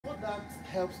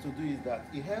helps to do is that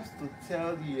it helps to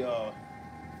tell your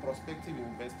prospective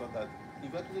investor that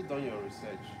you've actually done your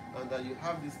research and that you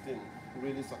have this thing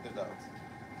really sorted out.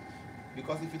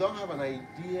 Because if you don't have an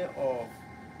idea of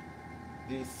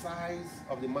the size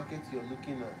of the market you're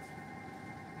looking at,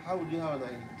 how would you have an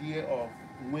idea of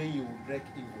when you will break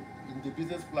even? In the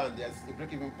business plan, there's a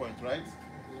break-even point, right?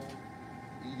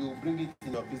 Yeah. You bring it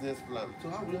in your business plan. So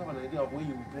how would you have an idea of when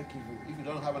you will break even if you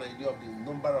don't have an idea of the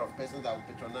number of persons that will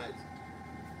patronize?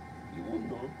 You won't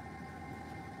know.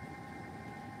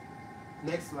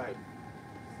 Next slide.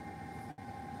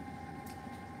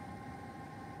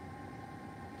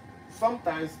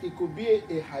 Sometimes it could be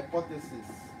a hypothesis.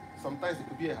 Sometimes it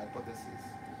could be a hypothesis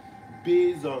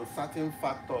based on certain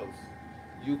factors.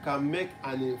 You can make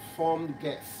an informed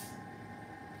guess.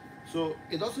 So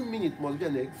it doesn't mean it must be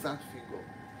an exact figure,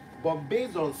 but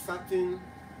based on certain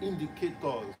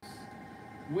indicators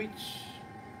which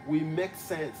will make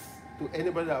sense to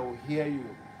anybody that will hear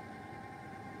you.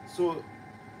 So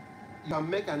you can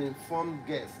make an informed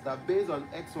guess that based on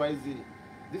XYZ,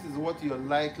 this is what you're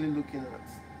likely looking at.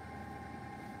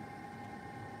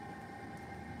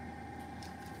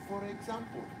 For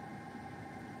example,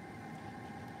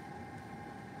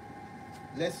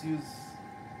 let's use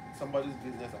somebody's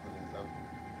business as an example.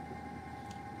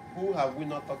 Who have we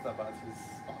not talked about his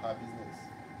or her business?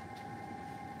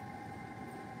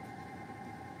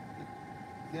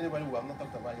 Is there anybody who have not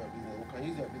talked about your business? We can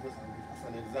use your business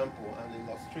as an example and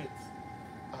illustrate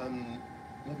and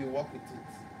maybe work with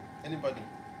it. Anybody?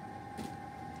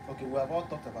 Okay, we have all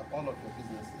talked about all of your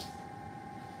businesses.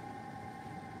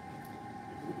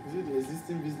 Is it the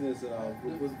existing business or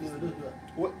proposed business?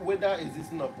 Whether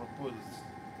existing or proposed.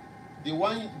 The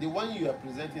one you are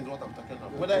presenting is what I'm talking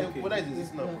about. Whether it's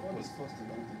existing or proposed.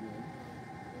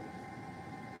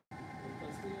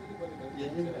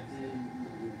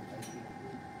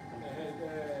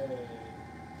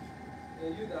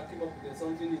 You that came up with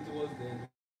something it was then.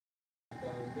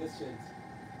 Let's change.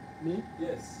 Me?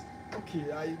 Yes.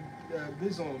 Okay, I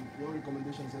based on your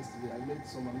recommendations yesterday, I made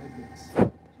some amendments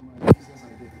to my business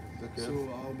idea. Okay. So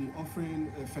I'll be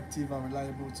offering effective and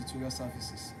reliable tutorial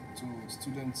services to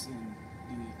students in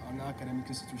the academic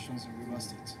institutions in River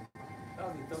State.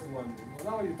 That's the tough one.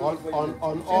 Now you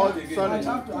on all. Sorry, I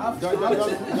have to. just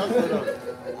hold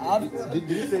on. Did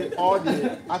you say all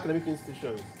the academic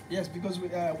institutions? Yes, because we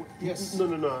yes.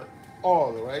 No.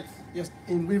 All, right? Yes,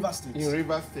 in River State. In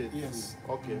River State. Yes.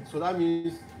 Okay. So that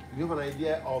means you have an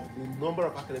idea of the number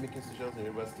of academic institutions in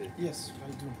River State. Yes,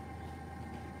 I do.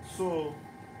 So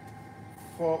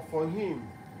for him,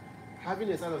 having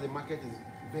a side of the market is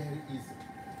very easy.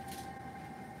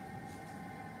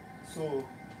 So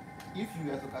if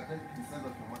you are to calculate the size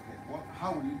of your market,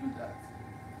 how will you do that?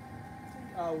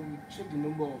 I will check the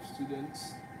number of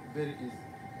students. Very easy.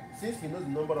 Since he knows the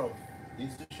number of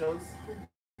institutions,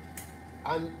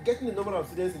 and getting the number of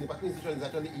students in the particular institution is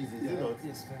actually easy, is it not?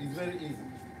 Yes, it's very easy.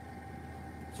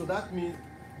 So that means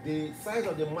the size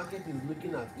of the market is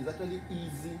looking at is actually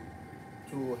easy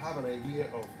to have an idea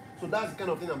of. So that's the kind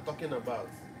of thing I'm talking about,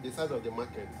 the size of the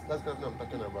market. That's the kind of thing I'm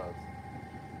talking about.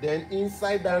 Then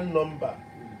inside that number,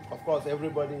 of course,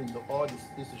 everybody in all these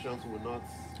institutions will not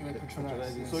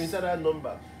patronize it. Yes. So inside that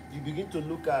number, you begin to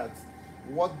look at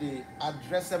what the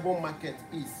addressable market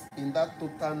is in that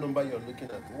total number you're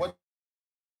looking at. What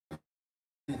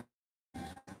the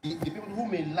people who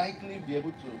may likely be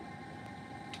able to,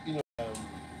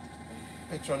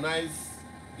 patronize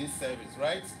this service,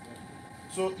 right?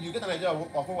 So you get an idea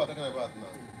of what we're talking about now.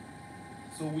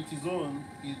 So with his own,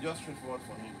 it's just straightforward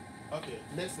for him. Okay,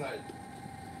 next slide.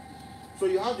 So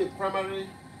you have the primary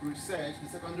research, the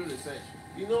secondary research.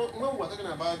 When we're talking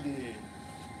about the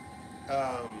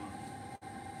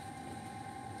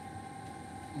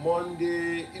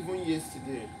Monday, even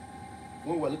yesterday,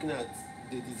 when we were looking at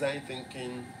the design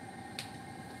thinking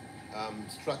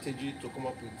strategy to come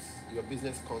up with your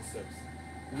business concepts,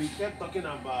 we kept talking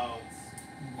about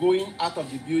going out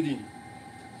of the building.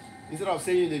 Instead of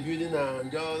staying in the building and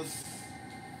just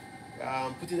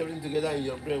putting everything together in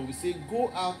your brain, we say go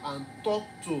out and talk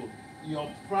to your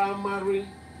primary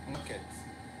market.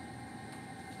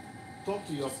 Talk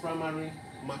to your primary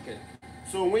market.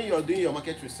 So when you're doing your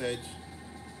market research,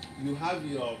 you have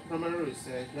your primary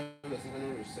research, you have your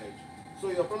secondary research. So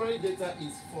your primary data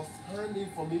is first-hand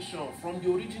information from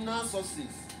the original sources.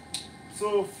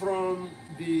 So from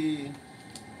the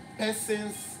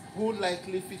persons who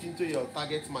likely fit into your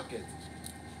target market,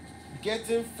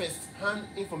 getting first-hand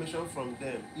information from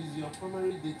them is your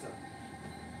primary data.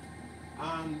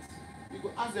 And you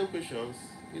could ask them questions,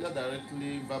 either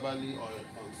directly, verbally, or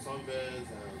on surveys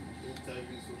and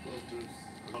interviews, focus groups,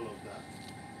 and all of that.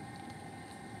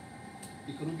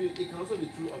 It can also be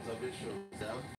through observation. Yeah?